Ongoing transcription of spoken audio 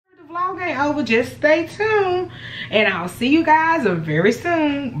vlog ain't over, just stay tuned. And I'll see you guys very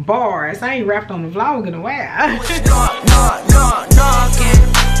soon. Bars. I ain't rapped on the vlog in a while.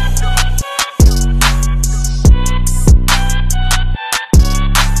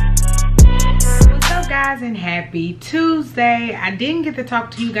 Guys, and happy Tuesday. I didn't get to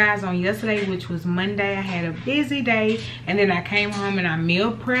talk to you guys on yesterday, which was Monday. I had a busy day, and then I came home and I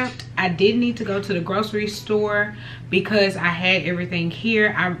meal prepped. I did need to go to the grocery store because I had everything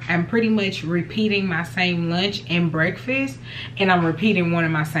here. I'm pretty much repeating my same lunch and breakfast, and I'm repeating one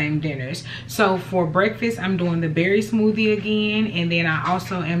of my same dinners. So for breakfast, I'm doing the berry smoothie again, and then I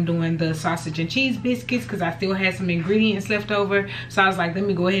also am doing the sausage and cheese biscuits because I still had some ingredients left over. So I was like, let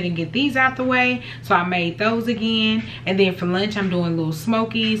me go ahead and get these out the way. So I made those again, and then for lunch I'm doing little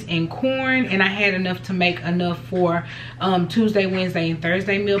smokies and corn, and I had enough to make enough for Tuesday, Wednesday, and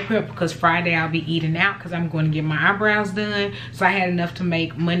Thursday meal prep because Friday I'll be eating out because I'm going to get my eyebrows done. So I had enough to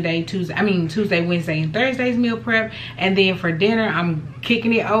make Tuesday, Wednesday, and Thursday's meal prep. And then for dinner I'm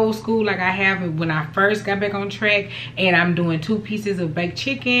kicking it old school like I have when I first got back on track, and I'm doing 2 pieces of baked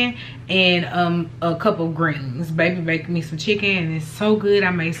chicken and a couple of greens. Baby baked me some chicken and it's so good.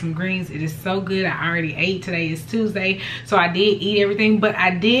 I made some greens. It is so good. I already ate. Today is Tuesday, so I did eat everything, but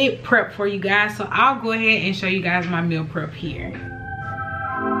I did prep for you guys, so I'll go ahead and show you guys my meal prep here.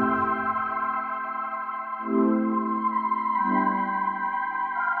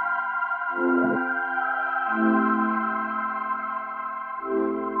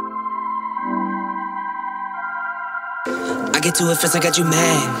 I get to it first, I got you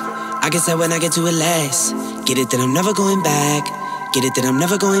mad. I guess that when I get to it last. Get it, then I'm never going back. Get it, then I'm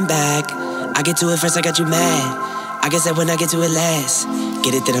never going back. I get to it first, I got you mad. I guess that when I get to it last.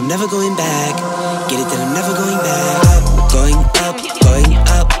 Get it, then I'm never going back. Get it, then I'm never going back. Going up, going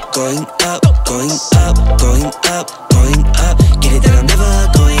up, going up, going up, going up, going up. Get it, then I'm never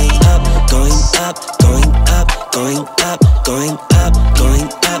going up, going up, going up, going up, going up, going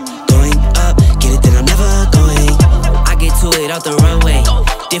up, going up. Get it, then I'm never going. I get to it off the runway.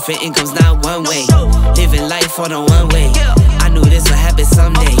 Different incomes, not one way. Living life on a one way. I knew this would happen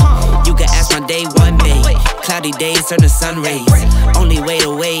someday. You can ask my day one day. Cloudy days turn to sun rays. Only way to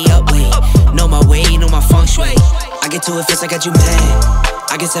way up way. Know my way, know my feng shui. I get to it first, I got you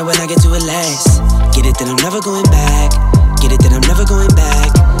mad. I guess that when I get to it last. Get it, then I'm never going back. Get it, then I'm never going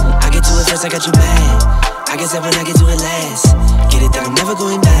back. I get to it first, I got you mad. I guess that when I get to it last. Get it, then I'm never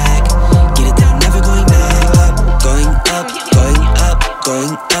going back. Get it, then I'm never going back. Going up, going up,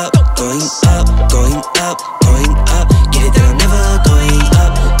 going up, going up, going up, going up. Get it, then I'm never going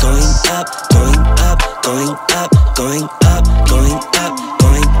up, going up, going up, going up, going up, going up,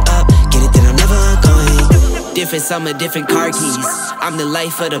 going up. Get it, then I'm never going. Different summer, different car keys. I'm the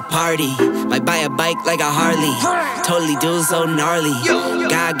life of the party. Might buy a bike like a Harley. Totally do so gnarly.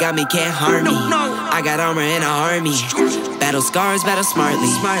 God got me, can't harm me. I got armor and an army. Battle scars, battle smartly.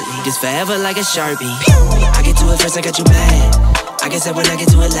 Just forever like a Sharpie. I get to it first, I got you mad. I guess that when I get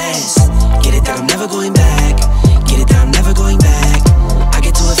to it last. Get it, that I'm never going back. Get it, that I'm never going back. I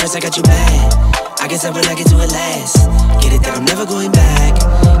get to it first, I got you mad. I guess that when I get to it last. Get it, that I'm never going back.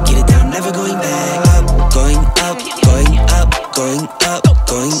 Get it, that I'm never going back. Going up, going up, going up,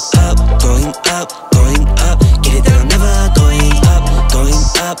 going up, going up, going up. Get it, that I'm never going up, going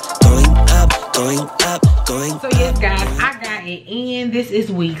up, going up, going up, going up. So yes guys, I got it in. This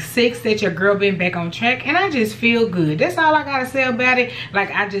is week 6 that your girl been back on track, and I just feel good. That's all I gotta say about it.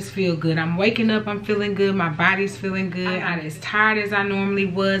 Like, I just feel good. I'm waking up, I'm feeling good, my body's feeling good. I'm not as tired as I normally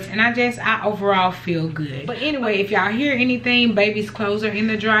was, and I overall feel good. But anyway, if y'all hear anything, baby's clothes are in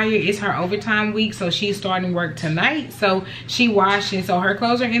the dryer. It's her overtime week, so she's starting work tonight, so she washing, so her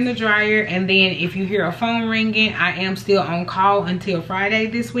clothes are in the dryer. And then if you hear a phone ringing, I am still on call until Friday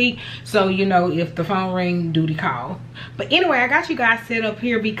this week, so you know, if the phone ring, duty call. But anyway, I got you guys set up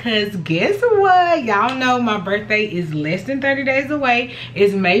here because guess what? Y'all know my birthday is less than 30 days away.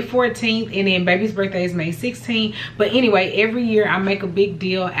 It's May 14th, and then baby's birthday is May 16th. But anyway, every year I make a big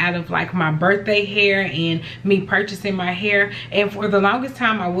deal out of like my birthday hair and me purchasing my hair. And for the longest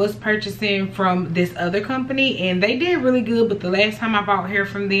time I was purchasing from this other company, and they did really good, but the last time I bought hair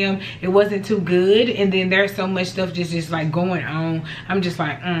from them, it wasn't too good. And then there's so much stuff just like going on, I'm just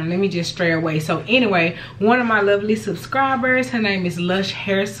like, let me just stray away. So anyway, one of my lovely subscribers 2Burst. Her name is Lush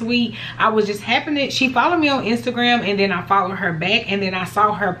Hair Sweet. I was just happening, she followed me on Instagram, and then I followed her back, and then I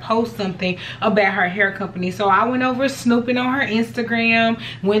saw her post something about her hair company. So I went over snooping on her Instagram,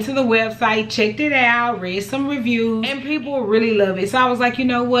 went to the website, checked it out, read some reviews, and people really love it. So I was like, you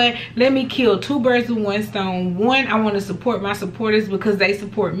know what, let me kill 2 birds with 1 stone. One, I want to support my supporters because they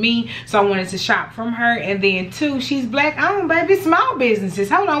support me, so I wanted to shop from her. And then 2, she's black owned, baby, small businesses.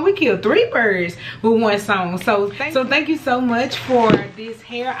 Hold on, we killed 3 birds with 1 stone. So thank you so much for this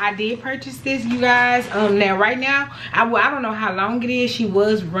hair. I did purchase this, you guys. Now right now, I don't know how long it is. She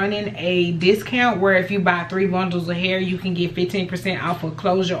was running a discount where if you buy 3 bundles of hair, you can get 15% off a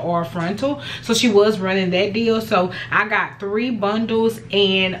closure or a frontal. So she was running that deal. So I got 3 bundles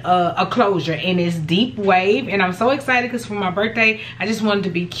and a closure, and it's deep wave. And I'm so excited because for my birthday, I just wanted to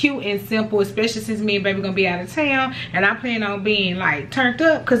be cute and simple, especially since me and baby gonna be out of town, and I plan on being like turned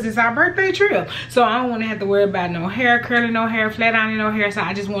up because it's our birthday trip. So I don't want to have to worry about no hair curling, no hair flat ironing, no hair. So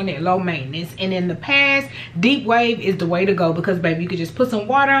I just wanted low maintenance. And in the past, deep wave is the way to go because baby, you could just put some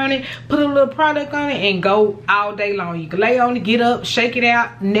water on it, put a little product on it, and go all day long. You can lay on it, get up, shake it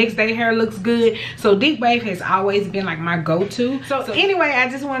out, next day hair looks good. So deep wave has always been like my go-to. So anyway, I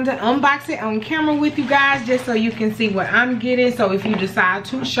just wanted to unbox it on camera with you guys just so you can see what I'm getting. So if you decide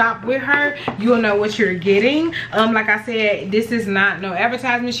to shop with her, you'll know what you're getting. Like I said, this is not no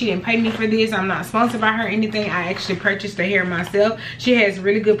advertisement. She didn't pay me for this. I'm not sponsored by her or anything. I actually purchased the hair myself. She has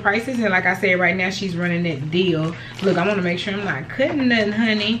really good prices, and like I said, right now she's running that deal. Look, I want to make sure I'm not cutting nothing,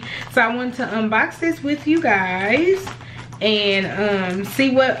 honey. So I wanted to unbox this with you guys and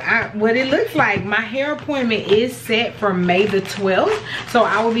see what it looks like. My hair appointment is set for May the 12th, so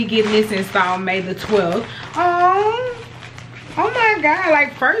I will be getting this installed May the 12th. Oh my god,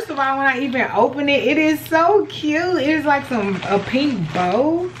 like first of all, when I even open it, it is so cute. It is like a pink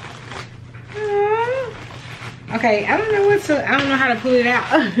bow. Okay, I don't know how to pull it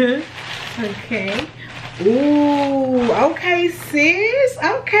out. Okay. Ooh, okay, sis.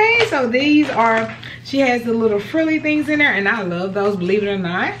 Okay, so these are, she has the little frilly things in there, and I love those, believe it or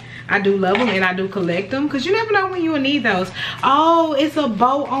not. I do love them, and I do collect them because you never know when you will need those. Oh, it's a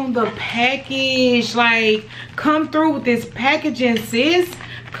bow on the package. Like, come through with this packaging, sis.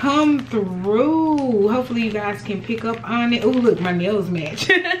 Come through. Hopefully you guys can pick up on it. Oh, look, my nails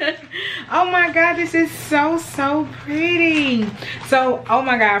match. Oh my god, this is so pretty. So, oh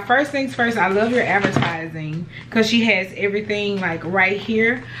my god, first things first, I love your advertising because she has everything like right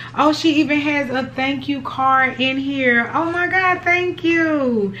here. Oh, she even has a thank you card in here. Oh my god, thank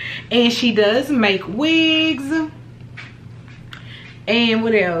you. And she does make wigs. And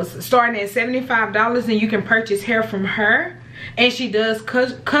what else? Starting at $75, and you can purchase hair from her. And she does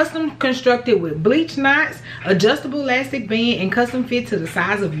custom constructed with bleach knots, adjustable elastic band, and custom fit to the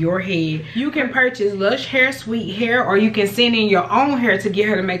size of your head. You can purchase Lush Hair Sweet hair, or you can send in your own hair to get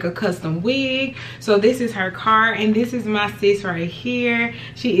her to make a custom wig. So this is her card, and this is my sis right here.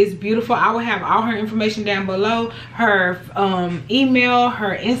 She is beautiful. I will have all her information down below. Her email,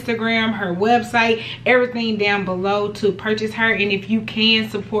 her Instagram, her website, everything down below to purchase her. And if you can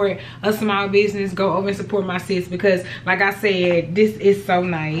support a small business, go over and support my sis because like I said, this is so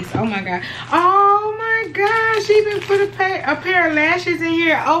nice. Oh my god. Oh my god, she even put a pair of lashes in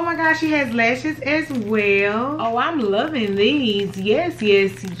here. Oh my god, she has lashes as well. Oh, I'm loving these. Yes.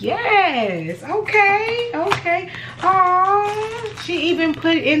 Okay. Oh, she even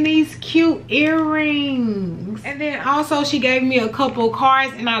put in these cute earrings. And then also she gave me a couple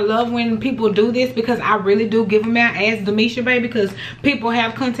cards, and I love when people do this because I really do give them out as Demisha baby because people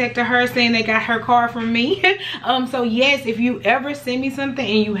have contacted her saying they got her card from me. So yes, if you ever send me something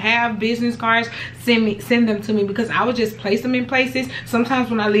and you have business cards, send them to me because I would just place them in places. Sometimes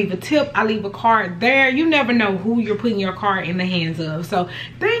when I leave a tip, I leave a card there. You never know who you're putting your card in the hands of. So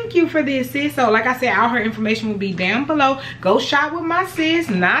thank you for this, sis. So like I said, all her information will be down below. Go shop with my sis.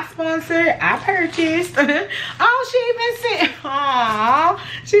 Not sponsored. I purchased. Oh, she even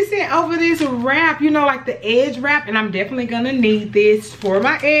sent, she sent over this wrap, you know, like the edge wrap, and I'm definitely gonna need this for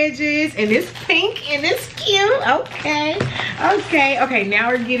my edges. And it's pink and it's cute. Okay, now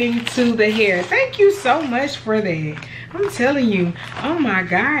we're getting to the hair. Thank you so much for that. I'm telling you, oh my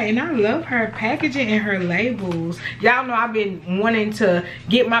god, and I love her packaging and her labels. Y'all know I've been wanting to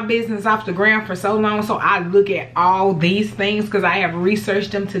get my business off the ground for so long, so I look at all these things because I have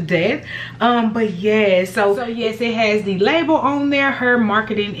researched them to death. But yeah, so yes, it has the label on there. Her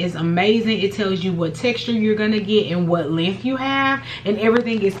marketing is amazing. It tells you what texture you're gonna get and what length you have, and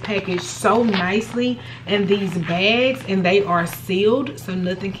everything is packaged so nicely in these bags, and they are sealed so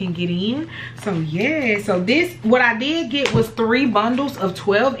nothing can get in. So yeah, so this, what I did get was 3 bundles of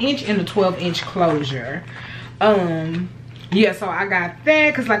 12-inch and a 12-inch closure. yeah, so I got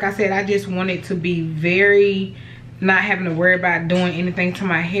that because like I said, I just wanted to be very not having to worry about doing anything to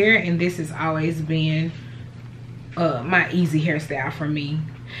my hair, and this has always been my easy hairstyle for me.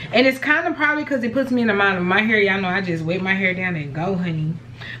 And it's kind of probably because it puts me in the mind of my hair. Y'all know I just wet my hair down and go, honey.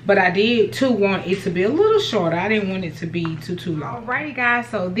 But I did too want it to be a little shorter. I didn't want it to be too long. Alrighty guys,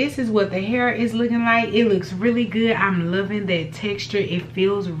 so this is what the hair is looking like. It looks really good. I'm loving that texture. It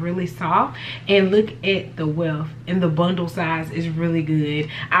feels really soft. And look at the weft, and the bundle size is really good.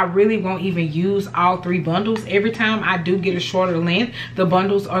 I really won't even use all 3 bundles. Every time I do get a shorter length, the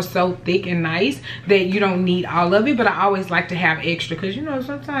bundles are so thick and nice that you don't need all of it. But I always like to have extra because you know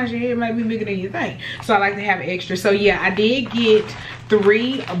sometimes your hair might be bigger than you think. So I like to have extra. So yeah, I did get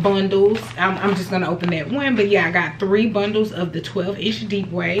 3 bundles. I'm just gonna open that one, but yeah, I got 3 bundles of the 12-inch deep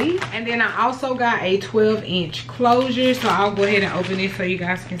wave, and then I also got a 12-inch closure. So I'll go ahead and open it so you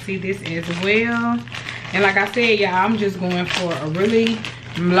guys can see this as well. And like I said, y'all, I'm just going for a really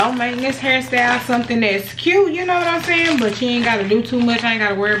low maintenance hairstyle, something that's cute, you know what I'm saying, but you ain't got to do too much. I ain't got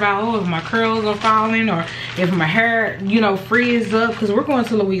to worry about, oh, if my curls are falling or if my hair, you know, frizz up, because we're going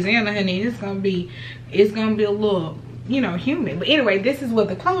to Louisiana, honey. It's gonna be a little, you know, humid. But anyway, this is what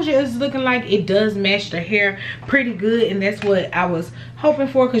the closure is looking like. It does match the hair pretty good, and that's what I was hoping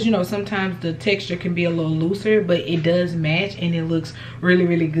for, because you know sometimes the texture can be a little looser, but it does match and it looks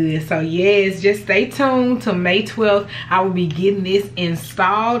really good. So yes, just stay tuned to May 12th. I will be getting this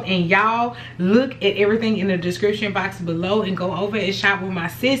installed, and y'all look at everything in the description box below and go over and shop with my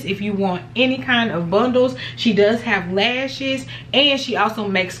sis if you want any kind of bundles. She does have lashes, and she also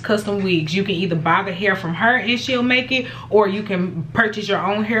makes custom wigs. You can either buy the hair from her and she'll make it, or you can purchase your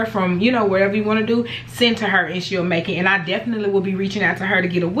own hair from, you know, whatever you want to do, send to her and she'll make it. And I definitely will be reaching out to her to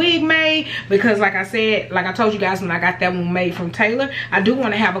get a wig made, because like I said, like I told you guys when I got that one made from Taylor, I do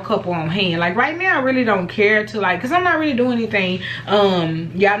want to have a couple on hand. Like right now I really don't care to, like, because I'm not really doing anything.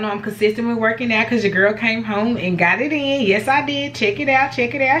 Y'all know I'm consistent with working out because your girl came home and got it in. Yes, I did. Check it out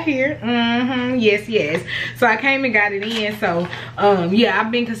here. Yes. So I came and got it in. So yeah,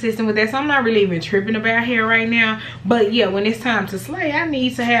 I've been consistent with that, so I'm not really even tripping about hair right now. But yeah, when it's time to slay, I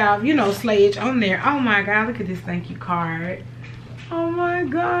need to have, you know, slayage on there. Oh my god, look at this thank you card. Oh my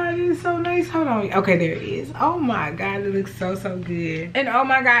god, it's so nice. Hold on. Okay, there it is. Oh my god, it looks so good. And oh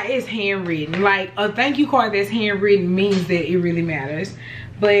my god, it's handwritten. Like, a thank you card that's handwritten means that it really matters.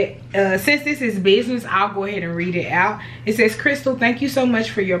 But since this is business, I'll go ahead and read it out. It says, Crystal, thank you so much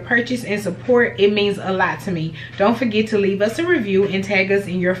for your purchase and support. It means a lot to me. Don't forget to leave us a review and tag us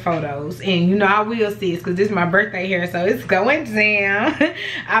in your photos. And you know I will, sis, because this is my birthday hair, so it's going down.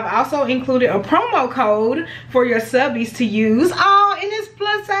 I've also included a promo code for your subbies to use. Oh, and it's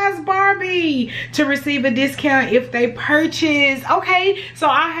plus size Barbie to receive a discount if they purchase. Okay, so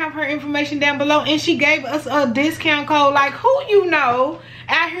I have her information down below, and she gave us a discount code. Like, who you know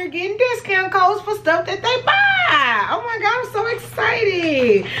out here getting discount codes for stuff that they buy. Oh my god, I'm so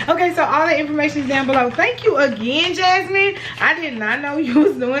excited. Okay, so all the information is down below. Thank you again, Jasmine. I did not know you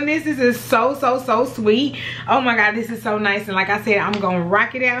was doing this. This is so sweet. Oh my god, this is so nice. And like I said, I'm gonna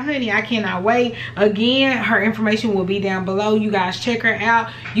rock it out, honey. I cannot wait. Again, her information will be down below. You guys check her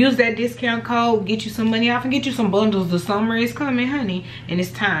out. Use that discount code. Get you some money off and get you some bundles. The summer is coming, honey. And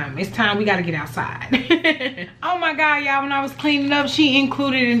it's time. It's time. We gotta get outside. Oh my god, y'all, when I was cleaning up, she included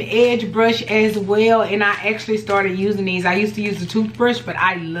an edge brush as well, and I actually started using these. I used to use the toothbrush, but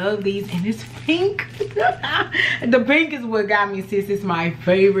I love these, and it's pink. The pink is what got me, sis. It's my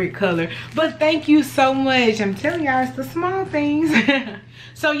favorite color. But thank you so much. I'm telling y'all, it's the small things.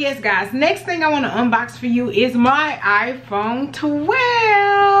 So yes, guys, next thing I want to unbox for you is my iPhone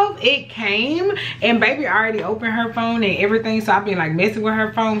 12. It came, and baby already opened her phone and everything, so I've been like messing with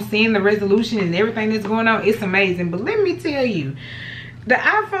her phone, seeing the resolution and everything that's going on. It's amazing. But let me tell you, the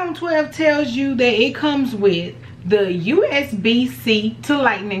iPhone 12 tells you that it comes with the USB-C to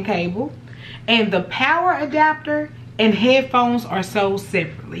lightning cable, and the power adapter and headphones are sold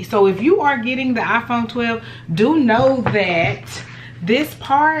separately. So if you are getting the iPhone 12, do know that this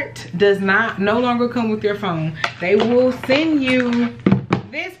part does no longer come with your phone. They will send you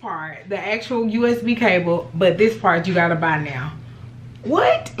this part, the actual USB cable, but this part you gotta buy now.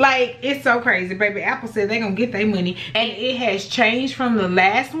 What? Like, it's so crazy, baby. Apple said they're gonna get their money, and it has changed from the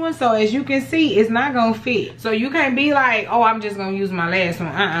last one. So as you can see, it's not gonna fit. So you can't be like, oh, I'm just gonna use my last one.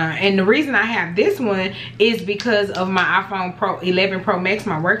 And the reason I have this one is because of my iPhone 11 Pro Max,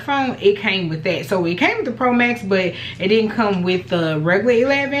 my work phone. It came with that. So it came with the Pro Max, but it didn't come with the regular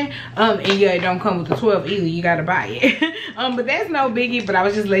 11. And yeah, it don't come with the 12 either. You gotta buy it. But that's no biggie. But I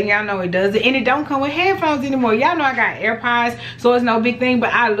was just letting y'all know it does it, and it don't come with headphones anymore. Y'all know I got AirPods, so it's no biggie. big thing,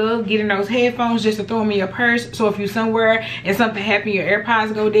 but I love getting those headphones just to throw them in your purse. So if you're somewhere and something happen, your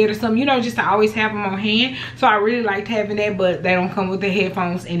AirPods go dead or something, you know, just to always have them on hand. So I really liked having that, but they don't come with the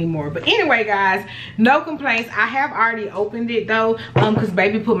headphones anymore. But anyway, guys, no complaints. I have already opened it though, because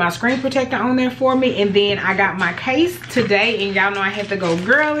baby put my screen protector on there for me, and then I got my case today, and y'all know I had to go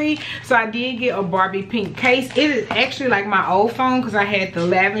girly, so I did get a Barbie pink case. It is actually like my old phone because I had the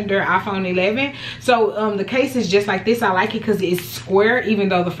lavender iPhone 11. So the case is just like this. I like it because it's square, even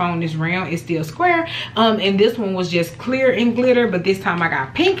though the phone is round, it's still square. And this one was just clear and glitter, but this time I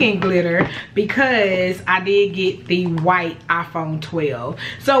got pink and glitter because I did get the white iPhone 12.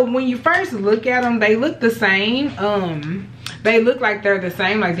 So when you first look at them, they look the same. They look like they're the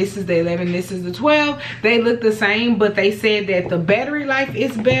same. Like this is the 11, this is the 12. They look the same, but they said that the battery life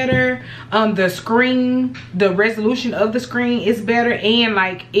is better. The screen, the resolution of the screen is better, and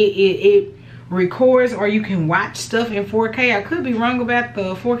like it records, or you can watch stuff in 4K. I could be wrong about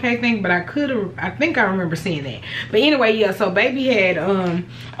the 4K thing, but I think I remember seeing that. But anyway, yeah, so baby had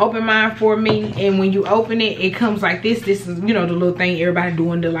opened mine for me, and when you open it, it comes like this. This is, you know, the little thing everybody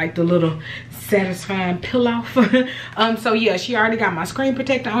doing, the like the little satisfying peel off. So yeah, she already got my screen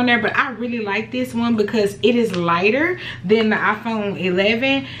protector on there, but I really like this one because it is lighter than the iPhone 11,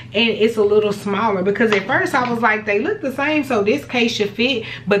 and it's a little smaller, because at first I was like, they look the same, so this case should fit,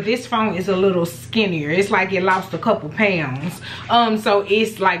 but this phone is a little skinnier. It's like it lost a couple pounds. So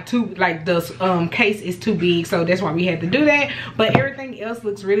it's like the case is too big, so that's why we had to do that. But everything else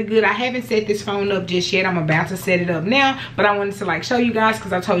looks really good. I haven't set this phone up just yet. I'm about to set it up now, but I wanted to like show you guys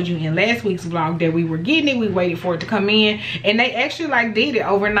because I told you in last week's vlog that we were getting it. We waited for it to come in, and they actually like did it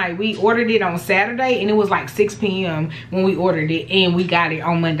overnight. We ordered it on Saturday, and it was like 6 p.m. when we ordered it, and we got it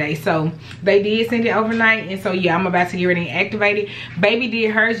on Monday. So they did send it overnight, and so yeah, I'm about to get ready and activate it. Baby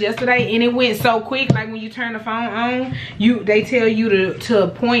did hers yesterday, and it went so quick. Like when you turn the phone on, they tell you to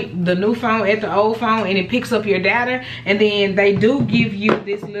point the new phone at the old phone, and it picks up your data, and then they do give you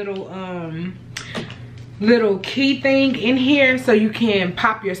this little key thing in here so you can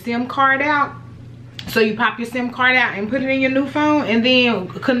pop your SIM card out. So you pop your SIM card out and put it in your new phone, and then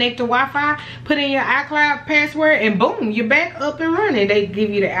connect to Wi-Fi, put in your iCloud password, and boom, you're back up and running. They give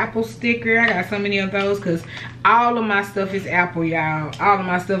you the Apple sticker. I got so many of those because all of my stuff is Apple, y'all. All of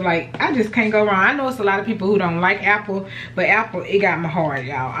my stuff, like, I just can't go wrong. I know it's a lot of people who don't like Apple, but Apple, it got my heart,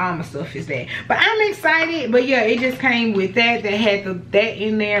 y'all. All my stuff is that. But I'm excited. But yeah, it just came with that. They had that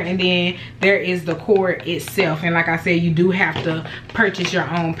in there, and then there is the cord itself. And like I said, you do have to purchase your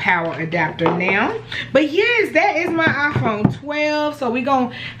own power adapter now. But yes, that is my iPhone 12. So we're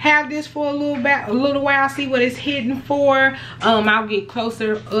gonna have this for a little while, see what it's hidden for. I'll get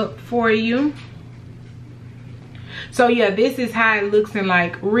closer up for you. So yeah, this is how it looks in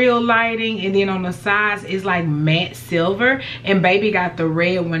like real lighting, and then on the sides is like matte silver, and baby got the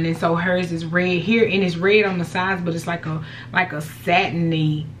red one, and so hers is red here, and it's red on the sides, but it's like a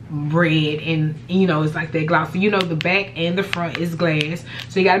satiny red, and you know, it's like that glossy. You know, the back and the front is glass,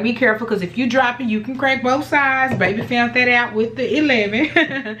 so you gotta be careful, because if you drop it, you can crack both sides. Baby found that out with the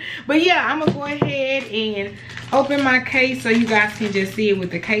 11. But yeah, I'm gonna go ahead and open my case so you guys can just see it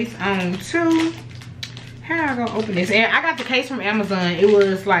with the case on too. How I gonna open this? And I got the case from Amazon. It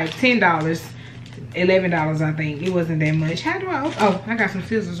was like $10, $11, I think. It wasn't that much. How do I open? Oh, I got some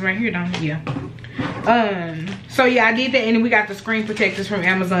scissors right here, don't I? Yeah. So yeah, I did that, and then we got the screen protectors from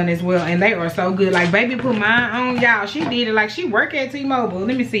Amazon as well, and they are so good. Like baby put mine on, y'all. She did it like she work at T-Mobile.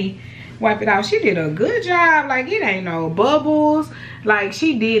 Let me see. Wipe it off. She did a good job. Like it ain't no bubbles. Like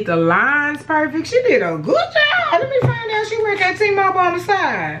she did the lines perfect. She did a good job. Let me find out she work at T-Mobile on the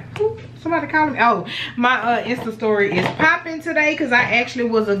side. Ooh, somebody calling me. Oh, my Insta story is popping today because I actually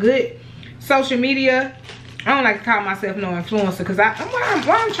was a good social media. I don't like to call myself no influencer because I'm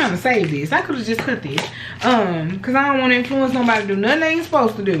trying to save this. I could have just cut this. Because I don't want to influence nobody to do nothing they ain't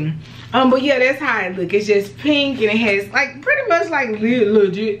supposed to do. But yeah, that's how it look. It's just pink, and it has like pretty much like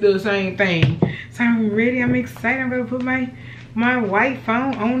legit the same thing. So I'm ready. I'm excited. I'm gonna put my white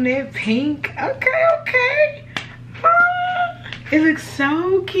phone on that pink. Okay. It looks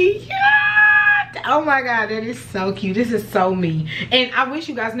so cute. Oh my god, that is so cute. This is so me. And I wish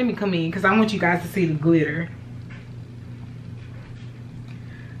you guys, let me come in because I want you guys to see the glitter.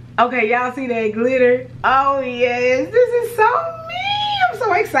 Okay, y'all see that glitter? Oh yes, this is so me. I'm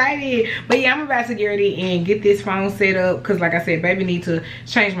so excited. But yeah, I'm about to get ready and get this phone set up, because like I said, baby need to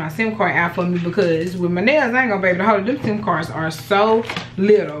change my SIM card out for me, because with my nails I ain't gonna be able to hold it. Them SIM cards are so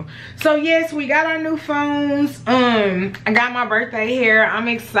little. So yes, we got our new phones. I got my birthday hair. I'm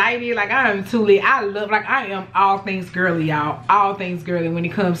excited. Like, I am too lit. I am all things girly, y'all. All things girly when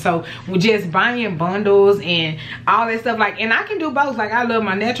it comes. So we're just buying bundles and all that stuff. Like, and I can do both. Like, I love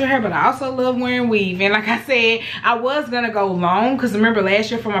my natural hair, but I also love wearing weave. And like I said, I was gonna go long, because remember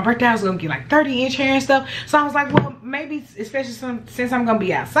last year for my birthday I was gonna get like 30-inch hair and stuff. So I was like, well, maybe, especially since I'm gonna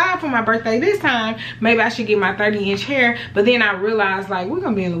be outside for my birthday this time, maybe I should get my 30-inch hair. But then I realized, like, we're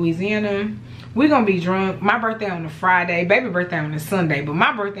gonna be in Louisiana, we're gonna be drunk. My birthday on a Friday, baby birthday on a Sunday, but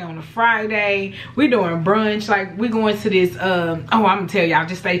my birthday on a Friday. We doing brunch. Like, we going to this oh, I'm gonna tell y'all,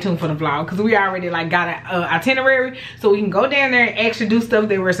 just stay tuned for the vlog, because we already like got an itinerary, so we can go down there and actually do stuff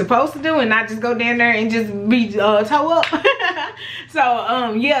that we're supposed to do, and not just go down there and just be toe up.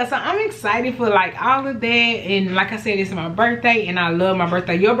 So yeah, so I'm excited for like all of that. And like I said, it's my birthday, and I love my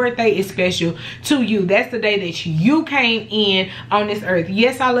birthday. Your birthday is special to you. That's the day that you came in on this earth.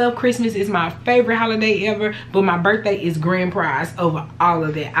 Yes, I love Christmas. It's my favorite holiday ever, but my birthday is grand prize over all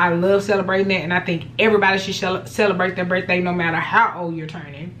of that. I love celebrating that, and I think everybody should celebrate their birthday no matter how old you're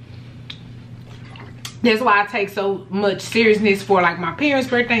turning. That's why I take so much seriousness for like my parents'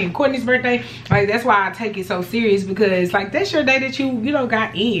 birthday and Courtney's birthday. Like, that's why I take it so serious, because like that's your day that you know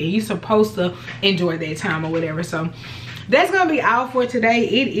got in. You're supposed to enjoy that time or whatever. So that's gonna be all for today.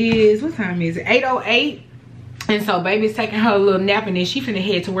 It is, what time is it? 8:08. And so baby's taking her little nap, and then she finna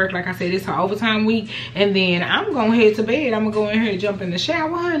head to work. Like I said, it's her overtime week, and then I'm gonna head to bed. I'm gonna go in here and jump in the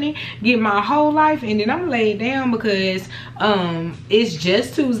shower, honey, get my whole life, and then I'm gonna lay it down, because it's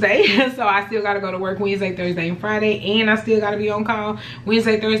just Tuesday. So I still gotta go to work Wednesday, Thursday, and Friday, and I still gotta be on call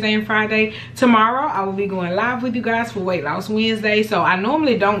Wednesday, Thursday, and Friday. Tomorrow I will be going live with you guys for Weight Loss Wednesday. So I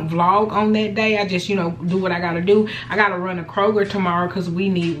normally don't vlog on that day. I just, you know, do what I gotta do. I gotta run a Kroger tomorrow, because we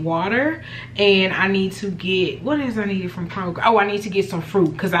need water, and I need to get, what is I needed from Kroger? Oh, I need to get some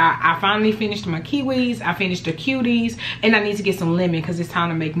fruit, because I finally finished my kiwis. I finished the cuties, and I need to get some lemon, because it's time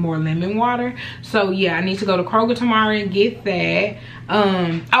to make more lemon water. So yeah, I need to go to Kroger tomorrow and get that.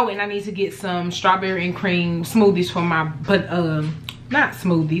 Oh, and I need to get some strawberry and cream smoothies for my, not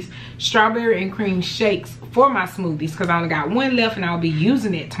smoothies, strawberry and cream shakes for my smoothies, because I only got one left, and I'll be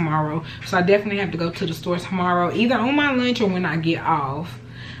using it tomorrow. So I definitely have to go to the store tomorrow, either on my lunch or when I get off,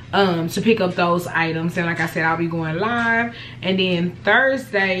 to pick up those items. And like I said, I'll be going live. And then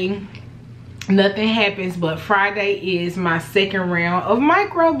Thursday, nothing happens, but Friday is my second round of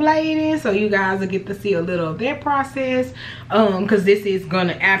microblading, so you guys will get to see a little of that process, because this is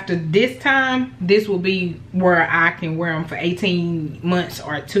gonna, after this time, this will be where I can wear them for 18 months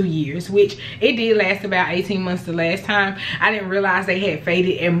or 2 years, which it did last about 18 months the last time. I didn't realize they had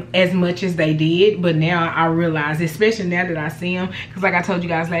faded as much as they did, but now I realize, especially now that I see them, because like I told you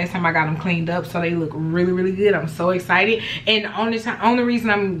guys last time, I got them cleaned up, so they look really, really good. I'm so excited. And only reason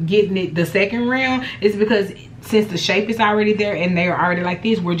I'm getting it the second round is because since the shape is already there and they are already like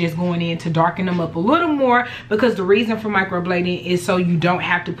this, we're just going in to darken them up a little more, because the reason for microblading is so you don't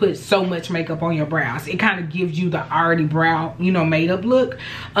have to put so much makeup on your brows. It kind of gives you the already brow, you know, made up look.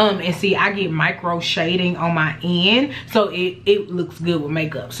 And see, I get micro shading on my end, so it looks good with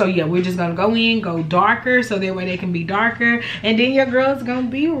makeup. So yeah, we're just gonna go in, go darker, so that way they can be darker, and then your girl's gonna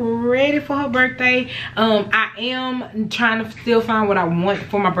be ready for her birthday. I am trying to still find what I want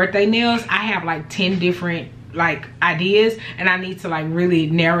for my birthday nails. I have like 10 different like ideas, and I need to like really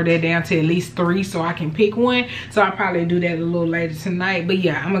narrow that down to at least 3 so I can pick one. So I'll probably do that a little later tonight. But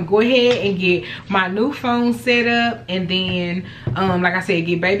yeah, I'm gonna go ahead and get my new phone set up, and then like I said,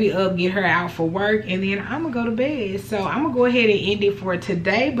 get baby up, get her out for work, and then I'm gonna go to bed. So I'm gonna go ahead and end it for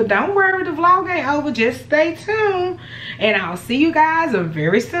today, but don't worry, the vlog ain't over. Just stay tuned, and I'll see you guys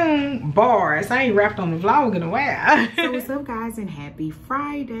very soon. Bars, I ain't wrapped on the vlog in a while. So what's up, guys, and happy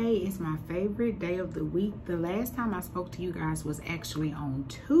Friday. It's my favorite day of the week. The last time I spoke to you guys was actually on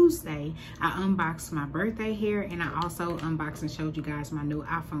Tuesday. I unboxed my birthday hair, and I also unboxed and showed you guys my new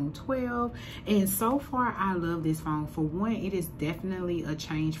iPhone 12. And so far, I love this phone. For one, it is definitely a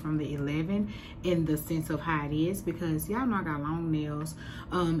change from the 11 in the sense of how it is, because y'all know I got long nails.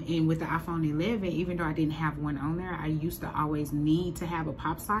 And with the iPhone 11, even though I didn't have one on there, I used to always need to have a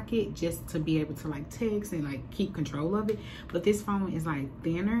pop socket just to be able to like text and like keep control of it. But this phone is like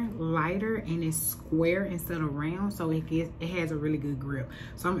thinner, lighter, and it's square instead instead of round, so it has a really good grip.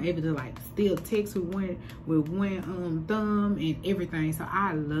 So I'm able to like still text with one thumb and everything. So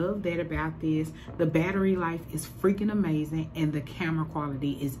I love that about this. The battery life is freaking amazing, and the camera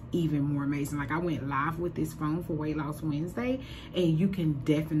quality is even more amazing. Like I went live with this phone for Weight Loss Wednesday, and you can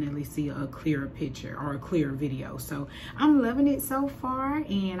definitely see a clearer picture or a clearer video. So I'm loving it so far,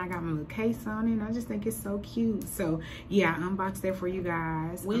 and I got my little case on it, and I just think it's so cute. So yeah, I unboxed that for you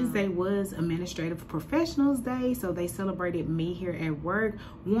guys. Wednesday was Administrative Professionals Day, so they celebrated me here at work.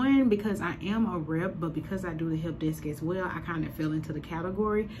 One, because I am a rep, but because I do the help desk as well, I kind of fell into the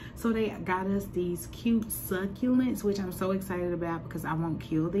category. So they got us these cute succulents, which I'm so excited about because I won't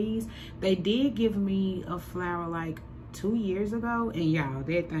kill these. They did give me a flower like 2 years ago, and y'all,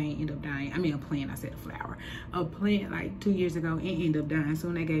 that thing ended up dying. I mean, a plant, I said a flower. A plant like 2 years ago and ended up dying. So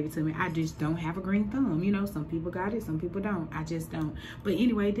when they gave it to me, I just don't have a green thumb. You know, some people got it, some people don't. I just don't. But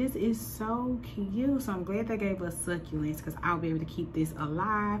anyway, this is so cute. So I'm glad they gave us succulents because I'll be able to keep this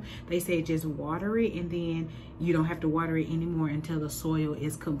alive. They said just water it, and then you don't have to water it anymore until the soil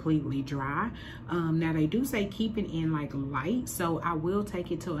is completely dry. Now they do say keep it in like light, so I will take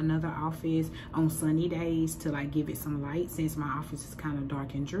it to another office on sunny days to like give it some light, since my office is kind of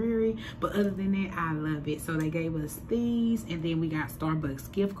dark and dreary. But other than that, I love it. So they gave us these, and then we got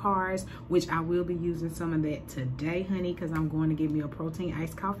Starbucks gift cards, which I will be using some of that today, honey, because I'm going to get me a protein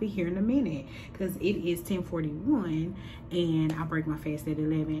iced coffee here in a minute, because it is 10:41 and I break my fast at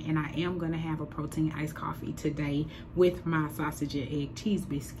 11, and I am going to have a protein iced coffee today with my sausage and egg cheese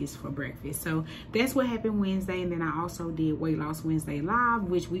biscuits for breakfast. So that's what happened Wednesday. And then I also did Weight Loss Wednesday Live,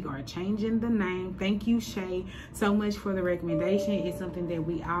 which we are changing the name. Thank you, Shay, so much for the recommendation. It's something that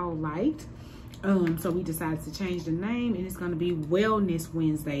we all liked. So we decided to change the name, and it's going to be Wellness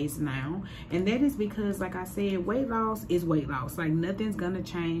Wednesdays now. And that is because, like I said, weight loss is weight loss. Like nothing's going to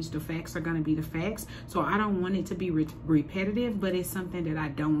change. The facts are going to be the facts. So I don't want it to be repetitive, but it's something that I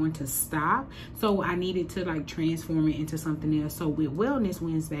don't want to stop. So I needed to like transform it into something else. So with Wellness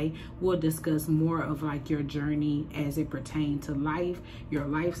Wednesday, we'll discuss more of like your journey as it pertains to life, your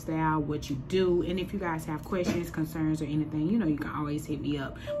lifestyle, what you do. And if you guys have questions, concerns, or anything, you know, you can always hit me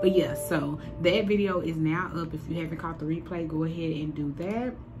up. But yeah, so that video is now up. If you haven't caught the replay, go ahead and do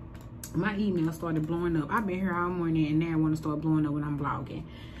that. My email started blowing up. I've been here all morning, and now I want to start blowing up when I'm vlogging.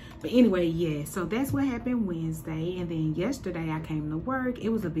 But anyway, yeah, so that's what happened Wednesday. And then yesterday I came to work. It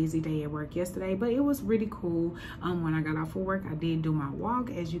was a busy day at work yesterday, but it was really cool. When I got off of work, I did do my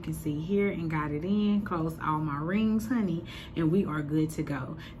walk, as you can see here, and got it in, closed all my rings, honey, and we are good to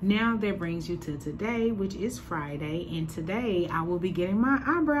go. Now that brings you to today, which is Friday, and today I will be getting my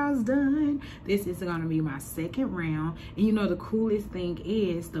eyebrows done. This is going to be my second round. And you know, the coolest thing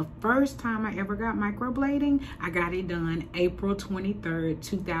is the first time I ever got microblading, I got it done April 23rd,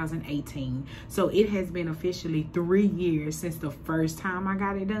 2018. So it has been officially 3 years since the first time I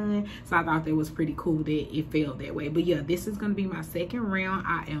got it done. So I thought that was pretty cool that it felt that way. But yeah, this is going to be my second round.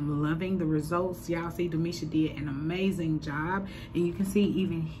 I am loving the results. Y'all see Demisha did an amazing job, and you can see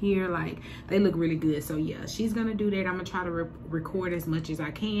even here, like, they look really good. So yeah, she's going to do that. I'm going to try to record as much as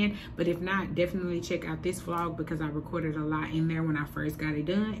I can, but if not, definitely check out this vlog because I recorded a lot in there when I first got it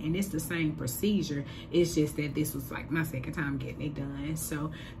done, and it's the same procedure. It's just that this was like my second time getting it done.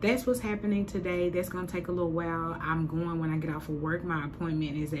 So that's what's happening today. That's gonna take a little while. I'm going when I get off of work. My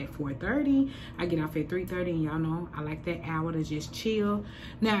appointment is at 4:30. I get off at 3:30, and y'all know I like that hour to just chill.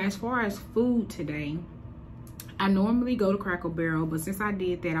 Now, as far as food today, I normally go to Cracker Barrel, but since I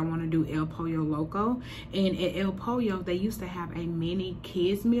did that, I want to do El Pollo Loco. And at El Pollo, they used to have a mini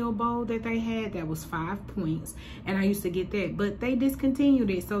kids meal bowl that they had that was 5 points, and I used to get that, but they discontinued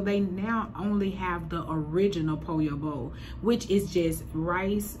it, so they now only have the original Pollo bowl, which is just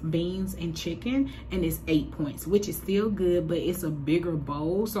rice, beans, and chicken, and it's 8 points, which is still good, but it's a bigger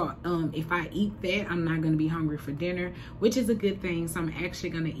bowl. So if I eat that, I'm not going to be hungry for dinner, which is a good thing. So I'm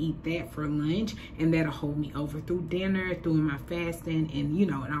actually going to eat that for lunch, and that'll hold me over through dinner, through my fasting, and you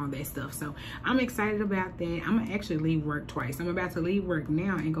know, and all that stuff. So I'm excited about that. I'm gonna actually leave work twice. I'm about to leave work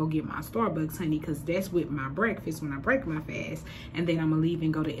now and go get my Starbucks, honey, because that's with my breakfast when I break my fast, and then I'm gonna leave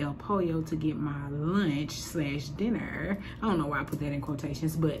and go to El Pollo to get my lunch / dinner. I don't know why I put that in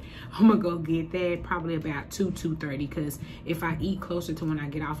quotations, but I'm gonna go get that probably about 2:30, because if I eat closer to when I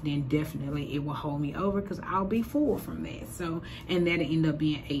get off, then definitely it will hold me over because I'll be full from that. So, and that'll end up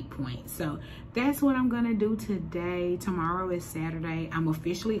being 8 points. So that's what I'm gonna do today. today. Tomorrow is Saturday. I'm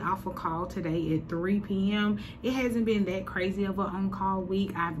officially off a call today at 3 p.m. It hasn't been that crazy of an on-call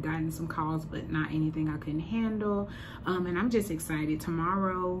week. I've gotten some calls, but not anything I couldn't handle. And I'm just excited.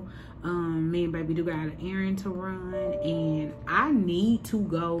 Tomorrow, me and baby do got an errand to run, and I need to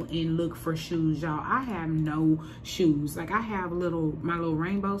go and look for shoes, y'all. I have no shoes. Like, I have my little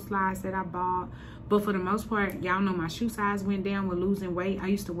rainbow slides that I bought, but for the most part, y'all know my shoe size went down with losing weight. I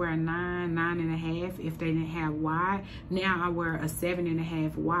used to wear a 9, 9.5 if they didn't have wide. Now I wear a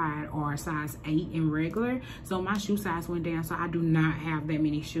 7.5 wide or a size 8 in regular. So my shoe size went down, so I do not have that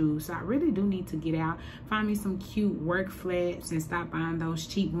many shoes. So I really do need to get out, find me some cute work flats, and stop buying those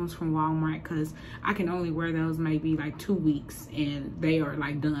cheap ones from Walmart, because I can only wear those maybe like 2 weeks and they are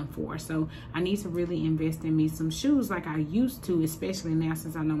like done for. So I need to really invest in me some shoes like I used to, especially now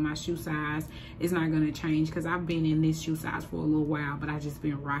since I know my shoe size is not going to change, because I've been in this shoe size for a little while, but I just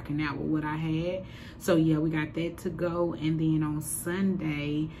been rocking out with what I had. So yeah, we got that to go. And then on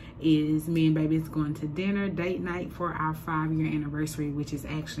Sunday is me and baby is going to dinner, date night for our 5-year anniversary, which is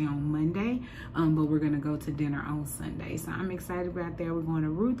actually on Monday, but we're gonna go to dinner on Sunday. So I'm excited about that. We're going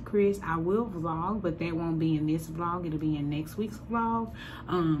to Ruth Chris. I will vlog, but that won't be in this vlog, it'll be in next week's vlog.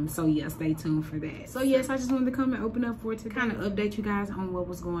 So yeah, stay tuned for that. So yes, I just wanted to come and open up for to kind of update you guys on what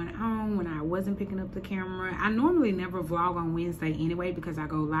was going on when I wasn't picking up the camera. I normally never vlog on Wednesday anyway, because I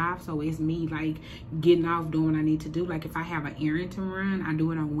go live, so it's me like getting off doing what I need to do. Like if I have an errand to run, I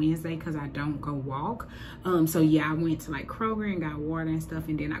do it on Wednesday because I don't go walk. So yeah, I went to like Kroger and got water and stuff,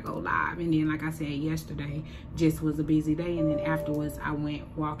 and then I go live. And then like I said, yesterday just was a busy day, and then afterwards I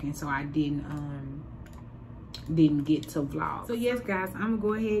went walking, so I didn't get to vlog. So yes guys, I'm gonna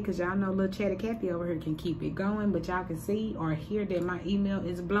go ahead, because y'all know little Chatty Cappy over here can keep it going, but y'all can see or hear that my email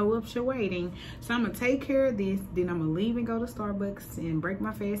is blow up waiting. So I'm gonna take care of this, then I'm gonna leave and go to Starbucks and break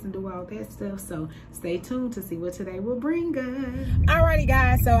my fast and do all that stuff. So stay tuned to see what today will bring us. Alrighty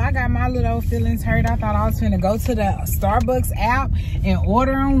guys, so I got my little feelings hurt. I thought I was gonna go to the Starbucks app and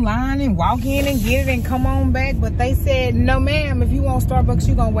order online and walk in and get it and come on back, but they said no ma'am, if you want Starbucks,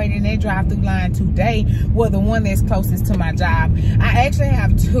 you're gonna wait in that drive-through line today. Well, the one that's closest to my job. I actually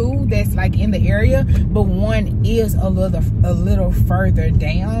have 2 that's like in the area, but one is a little further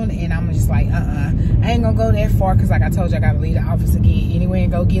down, and I'm just like I ain't gonna go that far, because like I told you, I gotta leave the office again anyway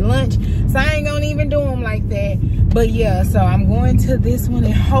and go get lunch, so I ain't gonna even do them like that. But yeah, so I'm going to this one,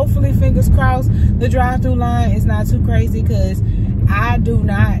 and hopefully, fingers crossed, the drive-through line is not too crazy, because I do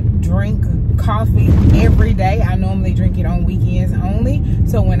not drink coffee every day. I normally drink it on weekends only.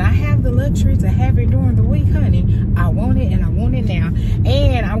 So when I have the luxury to have it during the week, honey, I want it, and I want it now.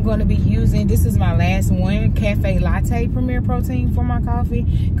 And I'm going to be using, this is my last one, Cafe Latte Premier Protein for my coffee,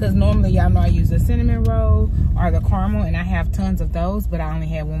 because normally y'all know I use the cinnamon roll or the caramel, and I have tons of those, but I only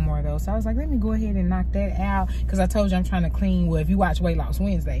had 1 more of those. So I was like, let me go ahead and knock that out, because I told you I'm trying to clean, well, if you watch Weight Loss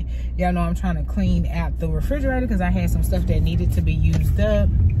Wednesday, y'all know I'm trying to clean out the refrigerator, because I had some stuff that needed to be used up.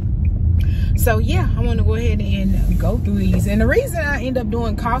 So yeah, I want to go ahead and go through these. And the reason I end up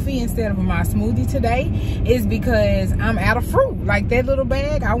doing coffee instead of my smoothie today is because I'm out of fruit. Like that little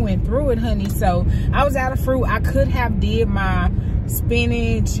bag, I went through it, honey. So I was out of fruit. I could have did my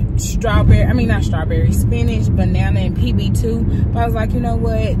spinach, strawberry, I mean not strawberry, spinach, banana, and PB2. But I was like, you know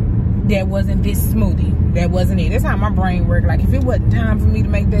what? That wasn't this smoothie. That wasn't it. That's how my brain worked. Like if it wasn't time for me to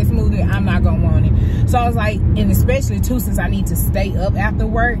make that smoothie, I'm not gonna want it. So I was like, and especially too, since I need to stay up after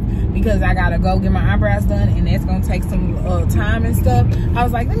work because I gotta go get my eyebrows done, and that's gonna take some time and stuff. I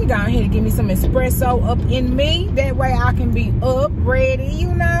was like, let me go ahead and give me some espresso up in me. That way I can be up, ready,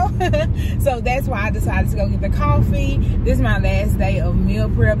 you know. So that's why I decided to go get the coffee. This is my last day of meal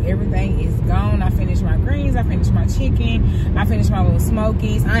prep. Everything is gone. I finished my greens. I finished my chicken. I finished my little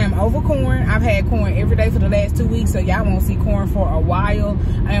smokies. I am over corn. I've had corn every day for the last 2 weeks, so y'all won't see corn for a while.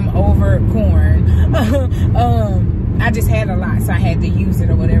 I am over corn. I just had a lot, so I had to use it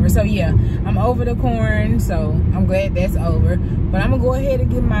or whatever. So yeah, I'm over the corn, so I'm glad that's over. But I'm gonna go ahead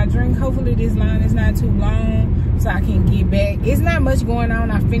and get my drink. Hopefully this line is not too long so I can get back. It's not much going on.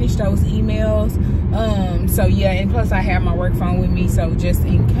 I finished those emails. So yeah, and plus I have my work phone with me, so just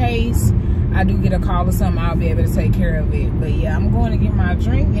in case I do get a call or something, I'll be able to take care of it. But yeah, I'm going to get my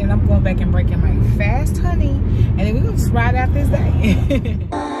drink, and I'm going back and breaking my fast, honey. And then we're going to just ride out this day.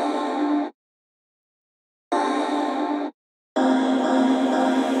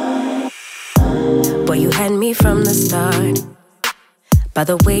 Boy, you had me from the start. By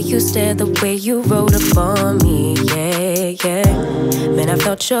the way you stared, the way you wrote up on me, yeah, yeah. Man, I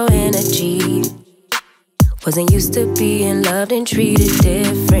felt your energy. Wasn't used to being loved and treated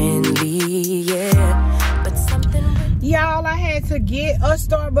differently, yeah. But something... Y'all, I had to get a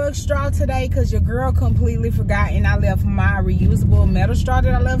Starbucks straw today because your girl completely forgot, and I left my reusable metal straw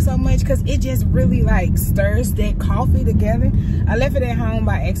that I love so much because it just really like stirs that coffee together. I left it at home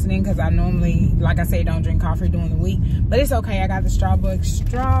by accident because I normally, like I said, don't drink coffee during the week, but it's okay. I got the Starbucks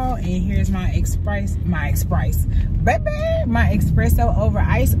straw, and here's my espresso over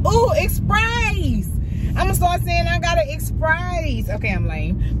ice. Ooh, Express! I'm gonna start saying I got an Express. Okay, I'm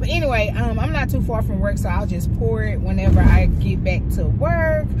lame. But anyway, I'm not too far from work, so I'll just pour it whenever I get back to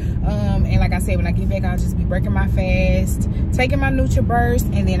work. And like I said, when I get back, I'll just be breaking my fast, taking my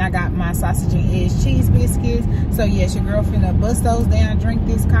NurtrBurst, and then I got my sausage and egg cheese biscuits. So yes, your girl finna bust those down, drink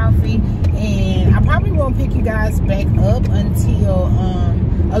this coffee, and I probably won't pick you guys back up until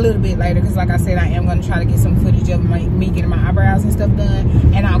a little bit later, because like I said, I am going to try to get some footage of me getting my eyebrows and stuff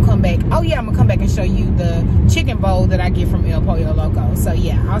done, and I'll come back. Oh yeah, I'm gonna come back and show you the chicken bowl that I get from El Pollo Loco. So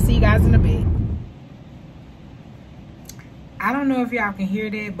yeah, I'll see you guys in a bit. I don't know if y'all can hear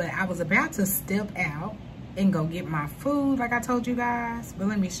that, but I was about to step out and go get my food like I told you guys, but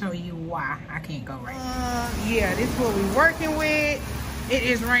let me show you why I can't go right now. Yeah, this is what we're working with. It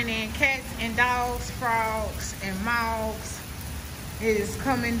is raining cats and dogs, frogs and moths. It is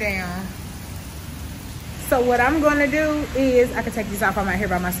coming down. So what I'm gonna do is, I can take these off, I'm out here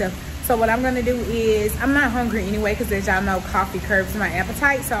by myself. So what I'm gonna do is, I'm not hungry anyway, because as y'all know, coffee curbs my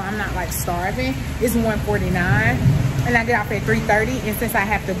appetite, so I'm not like starving. It's 1:49 and I get off at 3:30, and since I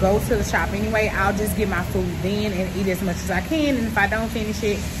have to go to the shop anyway, I'll just get my food then and eat as much as I can, and if I don't finish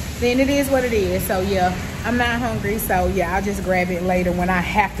it, then it is what it is. So yeah, I'm not hungry, so yeah, I'll just grab it later when I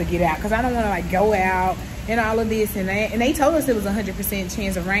have to get out, because I don't want to like go out and all of this and that. And they told us it was 100%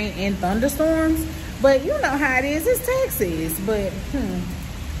 chance of rain and thunderstorms, but you know how it is, it's Texas. But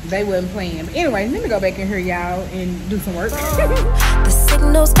they wasn't playing. But anyway, let me go back in here, y'all, and do some work. The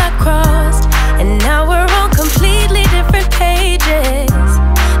signals got crossed, and now we're on completely different pages.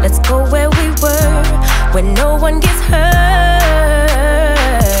 Let's go where we were, where no one gets hurt.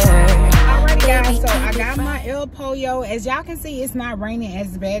 So I got my El Pollo. As y'all can see, it's not raining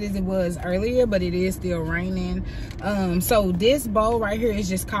as bad as it was earlier, but it is still raining. So this bowl right here is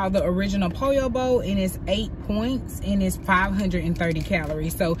just called the original Pollo bowl, and it's 8 points and it's 530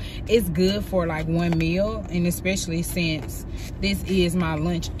 calories. So it's good for like one meal, and especially since this is my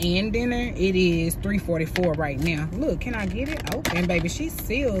lunch and dinner. It is 3:44 right now. Look, can I get it open, baby? She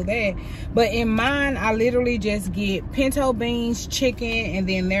sealed that. But in mine, I literally just get pinto beans, chicken, and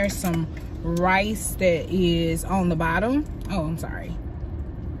then there's some rice that is on the bottom. Oh, I'm sorry,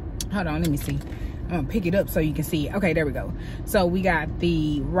 hold on, let me see. I'm gonna pick it up so you can see it. Okay, there we go. So we got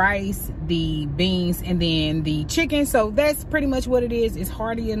the rice, the beans, and then the chicken. So that's pretty much what it is. It's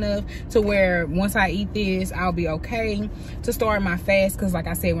hearty enough to where once I eat this, I'll be okay to start my fast, because like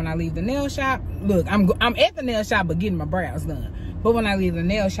I said, when I leave the nail shop, look, I'm at the nail shop but getting my brows done. But when I leave the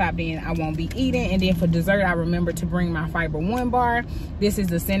nail shop, then I won't be eating. And then for dessert, I remember to bring my Fiber One bar. This is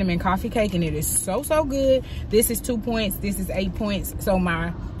the cinnamon coffee cake, and it is so good. This is 2 points. This is 8 points. So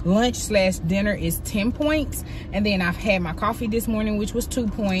my lunch slash dinner is 10 points. And then I've had my coffee this morning, which was 2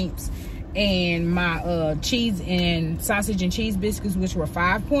 points. And my cheese and sausage and cheese biscuits, which were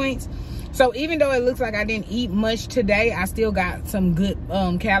 5 points. So even though it looks like I didn't eat much today, I still got some good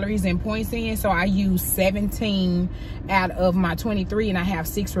calories and points in. So I used 17 out of my 23, and I have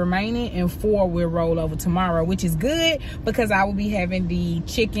 6 remaining, and 4 will roll over tomorrow, which is good because I will be having the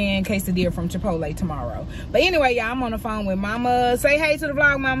chicken quesadilla from Chipotle tomorrow. But anyway, y'all, I'm on the phone with Mama. Say hey to the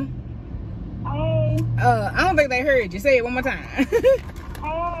vlog, Mama. Hey. I don't think they heard you. Say it one more time. Hey.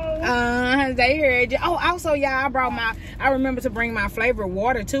 They heard you. Oh, also, y'all, I remember to bring my flavored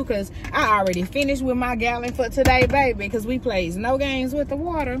water too, because I already finished with my gallon for today, baby, because we plays no games with the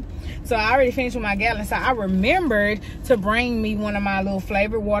water. So I already finished with my gallon. So I remembered to bring me one of my little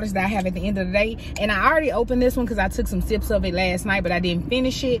flavored waters that I have at the end of the day. And I already opened this one because I took some sips of it last night, but I didn't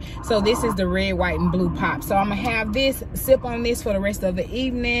finish it. So this is the red, white, and blue pop. So I'm gonna have this, sip on this for the rest of the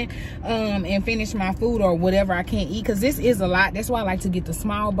evening, and finish my food or whatever I can't eat, because this is a lot. That's why I like to get the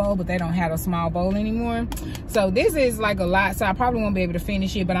small bowl, but they don't have a small bowl anymore. So this is like a lot, so I probably won't be able to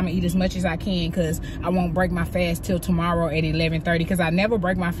finish it, but I'm gonna eat as much as I can, because I won't break my fast till tomorrow at 11:30, because I never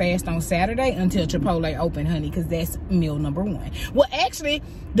break my fast on Saturday until Chipotle open, honey, because that's meal number 1. Well, actually,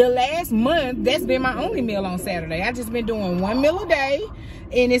 the last month, that's been my only meal on Saturday. I just been doing 1 meal a day,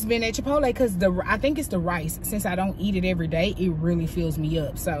 and it's been at Chipotle, because I think it's the rice. Since I don't eat it every day, it really fills me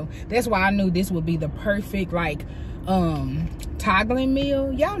up. So that's why I knew this would be the perfect like toggling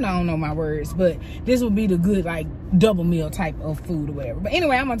meal. Y'all know I don't know my words, but this would be the good like double meal type of food or whatever. But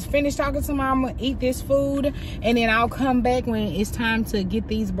anyway, I'm gonna finish talking to mama, eat this food, and then I'll come back when it's time to get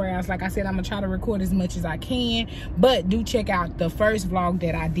these brows. Like I said, I'm gonna try to record as much as I can, but do check out the first vlog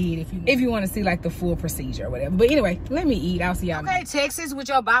that I did if you want to see like the full procedure or whatever. But anyway, let me eat. I'll see y'all. Okay, Texas, with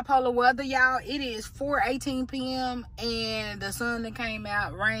your bipolar weather, y'all, it is 4:18 p.m. and the sun that came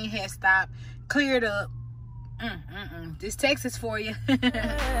out, rain has stopped, cleared up. This Texas for you. Baby,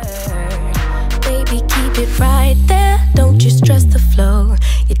 keep it right there. Don't you stress the flow.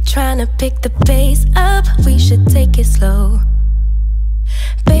 You're trying to pick the pace up. We should take it slow.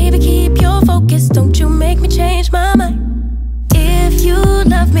 Baby, keep your focus. Don't you make me change my mind. If you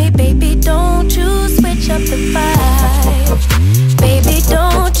love me, baby, don't you switch up the vibe. Baby,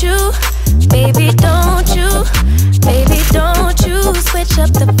 don't you. Baby, don't you. Baby, don't you switch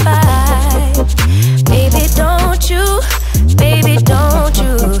up the vibe. Baby, don't you. Baby, don't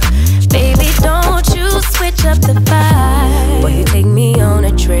you. Baby, don't you switch up the vibe. Boy, you take me on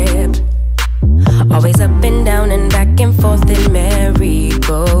a trip. Always up and down and back and forth in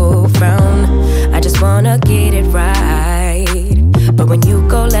merry-go-round. I just wanna get it right. But when you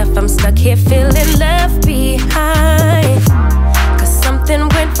go left, I'm stuck here feeling left behind. Cause something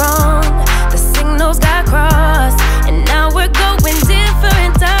went wrong. The signals got crossed, and now we're going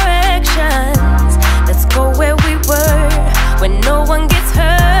different directions. Let's go where we were, when no one gets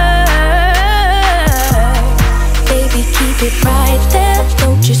hurt. Baby, keep it right there.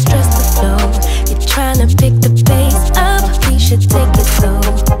 Don't you stress the flow. You're trying to pick the pace up. We should take it slow.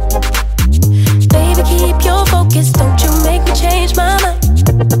 Baby, keep your focus. Don't you make me change my mind.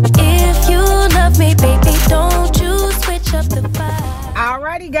 If you love me, baby, don't you switch up the vibe.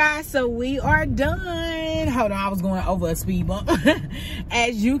 Alrighty guys, so we are done. Hold on, I was going over a speed bump.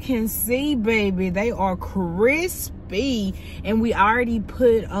 As you can see, baby, they are crispy, and we already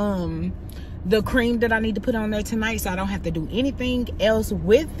put the cream that I need to put on there tonight, so I don't have to do anything else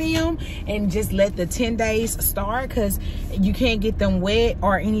with them, and just let the 10 days start, because you can't get them wet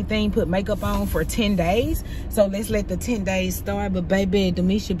or anything, put makeup on for 10 days. So let's let the 10 days start. But baby,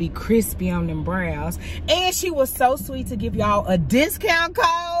 Demisha be crispy on them brows, and she was so sweet to give y'all a discount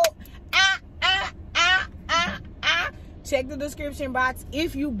code. Check the description box.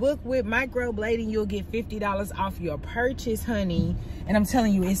 If you book with Microblading, you'll get $50 off your purchase, honey. And I'm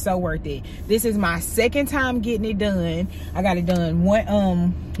telling you, it's so worth it. This is my second time getting it done. I got it done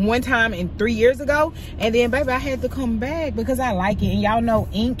one time and 3 years ago, and then baby, I had to come back because I like it. And y'all know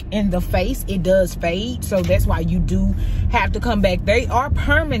ink in the face, it does fade, so that's why you do have to come back. They are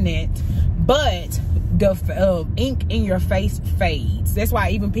permanent, but the ink in your face fades. That's why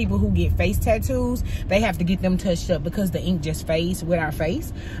even people who get face tattoos, they have to get them touched up, because the ink just fades with our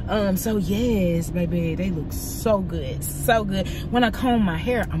face. So yes, baby, they look so good, so good. When I comb my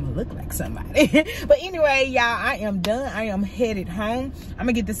hair, I'm gonna look like somebody. But anyway, y'all, I am done. I am headed home. I'm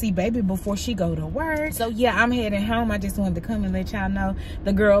gonna get to see baby before she go to work. So yeah, I'm headed home. I just wanted to come and let y'all know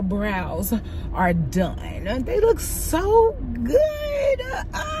the girl brows are done. They look so good.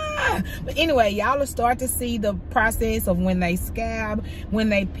 But anyway, y'all will start to see the process of when they scab, when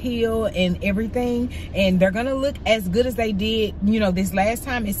they peel and everything, and they're gonna look as good as they did, you know, this last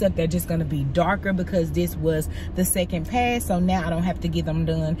time, except they're just gonna be darker because this was the second pass. So now I don't have to get them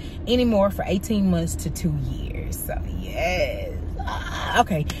done anymore for 18 months to 2 years. So yes.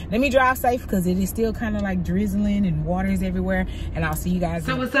 Okay, let me drive safe because it is still kind of like drizzling and water is everywhere, and I'll see you guys.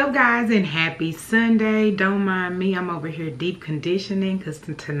 So what's up guys, and happy Sunday. Don't mind me, I'm over here deep conditioning because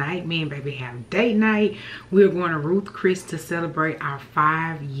tonight me and baby have date night. We're going to Ruth Chris to celebrate our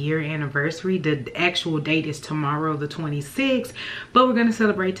 5-year anniversary. The actual date is tomorrow, the 26th, but we're going to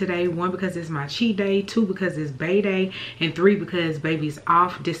celebrate today. 1, because it's my cheat day. 2, because it's bay day. And 3, because baby's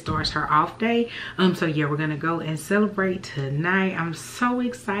off. This starts her off day. So yeah, we're going to go and celebrate tonight. I'm so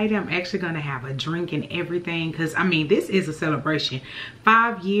excited. I'm actually going to have a drink and everything, because I mean, this is a celebration.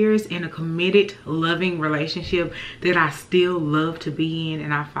 5 years in a committed, loving relationship that I still love to be in,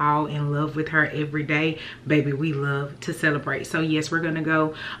 and I fall in love with her every day. Baby, we love to celebrate. So yes, we're going to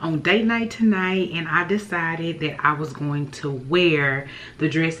go on date night tonight, and I decided that I was going to wear the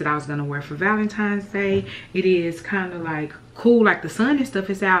dress that I was going to wear for Valentine's Day. It is kind of like cool, like the sun and stuff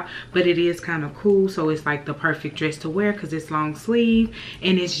is out, but it is kind of cool. So it's like the perfect dress to wear because it's long sleeve,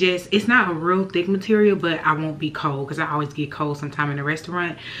 and it's not a real thick material, but I won't be cold because I always get cold sometime in the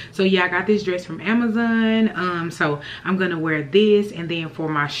restaurant. So yeah, I got this dress from Amazon. So I'm gonna wear this, and then for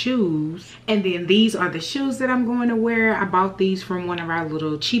my shoes, and then these are the shoes that I'm going to wear. I bought these from one of our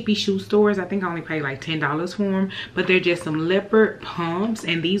little cheapy shoe stores. I think I only paid like $10 for them, but they're just some leopard pumps,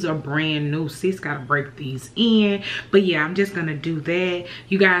 and these are brand new. Sis gotta break these in. But yeah, I'm just gonna do that.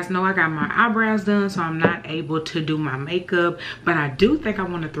 You guys know I got my eyebrows done, so I'm not able to do my makeup, but I do think I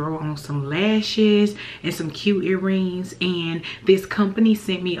want to throw on some lashes and some cute earrings. And this company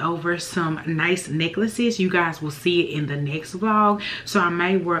sent me over some nice necklaces. You guys will see it in the next vlog, so I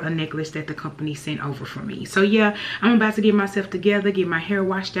may wear a necklace that the company sent over for me. So yeah, I'm about to get myself together, get my hair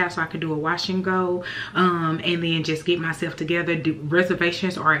washed out so I can do a wash and go, and then just get myself together.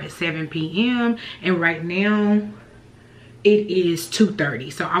 Reservations are at 7 p.m. and right now it is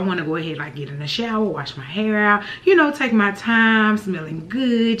 2:30, so I want to go ahead, like, get in the shower, wash my hair out, you know, take my time, smelling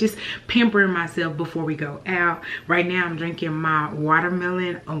good, just pampering myself before we go out. Right now I'm drinking my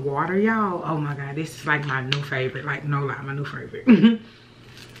watermelon water, y'all. Oh my god, this is like my new favorite, like, no lie, my new favorite.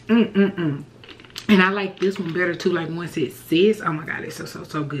 And I like this one better too, like once it sits. Oh my god, it's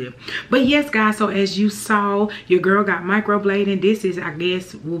so good. But yes guys, so as you saw, your girl got microblading. This is, I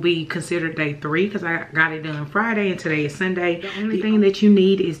guess, will be considered day 3 because I got it done Friday and today is Sunday. The only thing that you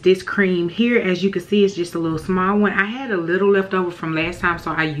need is this cream here. As you can see, it's just a little small one. I had a little left over from last time,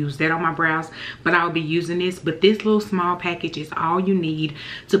 so I used that on my brows, but I'll be using this. But this little small package is all you need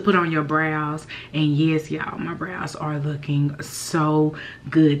to put on your brows. And yes y'all, my brows are looking so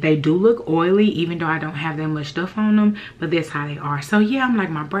good. They do look oily even though I don't have that much stuff on them, but that's how they are. So yeah, I'm like,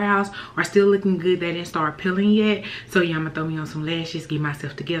 my brows are still looking good. They didn't start peeling yet. So yeah, I'm gonna throw me on some lashes, get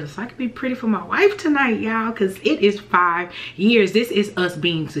myself together so I can be pretty for my wife tonight, y'all, because it is 5 years. This is us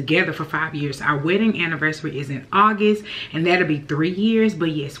being together for 5 years. Our wedding anniversary is in August, and that'll be 3 years.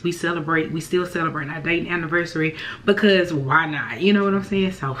 But yes, we still celebrate our dating anniversary because why not, you know what I'm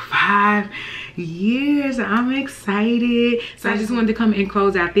saying? So 5 years, I'm excited. So I just wanted to come and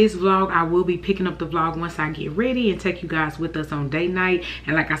close out this vlog. I will be picking up the vlog once I get ready and take you guys with us on date night,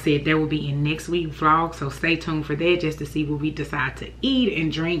 and like I said, that will be in next week's vlog, so stay tuned for that just to see what we decide to eat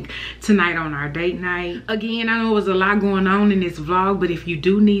and drink tonight on our date night. Again, I know it was a lot going on in this vlog, but if you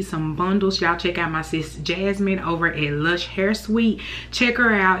do need some bundles, y'all check out my sis Jasmine over at Lush Hair Suite. Check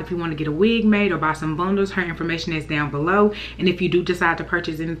her out if you want to get a wig made or buy some bundles. Her information is down below, and if you do decide to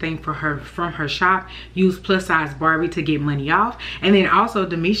purchase anything for her from her shop, use plus size Barbie to get money off. And then also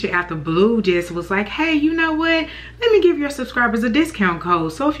Demisha After Blue just was like, hey, you know what, let me give your subscribers a discount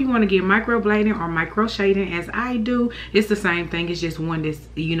code. So if you want to get microblading or micro shading as I do, it's the same thing. It's just one that's,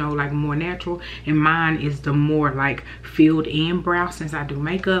 you know, like more natural, and mine is the more like filled in brow since I do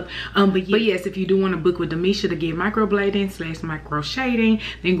makeup. But yes, if you do want to book with Demisha to get microblading / micro shading,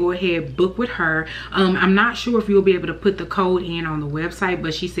 then go ahead, book with her. I'm not sure if you'll be able to put the code in on the website,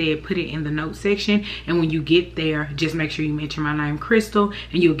 but she said put it in the notes section, and when you get there, just make sure you mention my name, Crystal,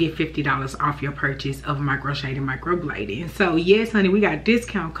 and you'll get $50 off your purchase of micro shading, microblading. So yes honey, we got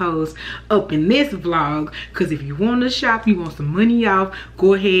discount codes up in this vlog, because if you want to shop, you want some money off,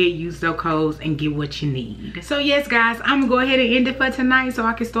 go ahead, use those codes and get what you need. So yes guys, I'm gonna go ahead and end it for tonight so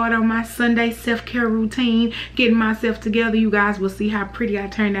I can start on my Sunday self-care routine, getting myself together. You guys will see how pretty I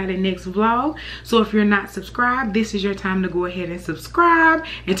turned out in next vlog. So if you're not subscribed, this is your time to go ahead and subscribe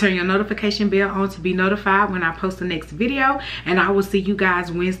and turn your notification bell on to be notified when I post the next video. And I will see you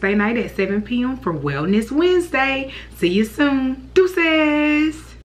guys Wednesday night at 7 p.m. for Wellness Wednesday. See you soon. Deuces.